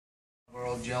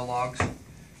12 jail logs.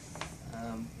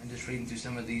 I'm just reading through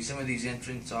some of these. Some of these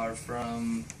entries are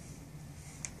from,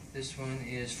 this one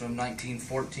is from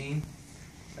 1914.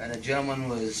 And a gentleman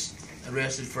was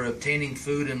arrested for obtaining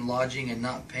food and lodging and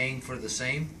not paying for the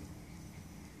same.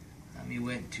 He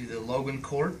went to the Logan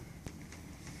court.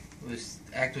 The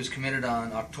act was committed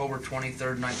on October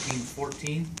 23rd,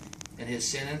 1914, and his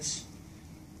sentence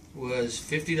was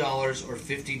 $50 or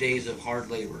 50 days of hard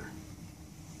labor.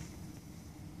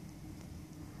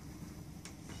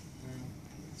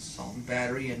 Assault and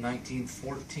battery in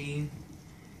 1914,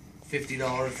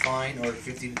 $50 fine or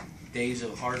 50 days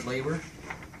of hard labor.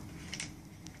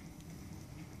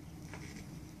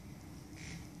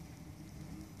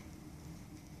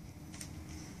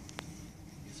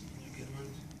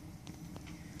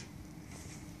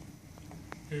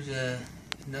 Here's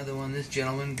another one. This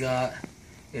gentleman got,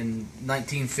 in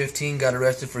 1915, got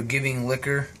arrested for giving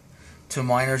liquor to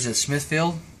minors at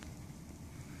Smithfield.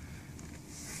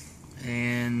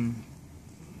 And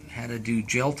had to do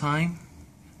jail time.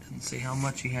 Doesn't say how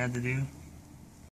much he had to do.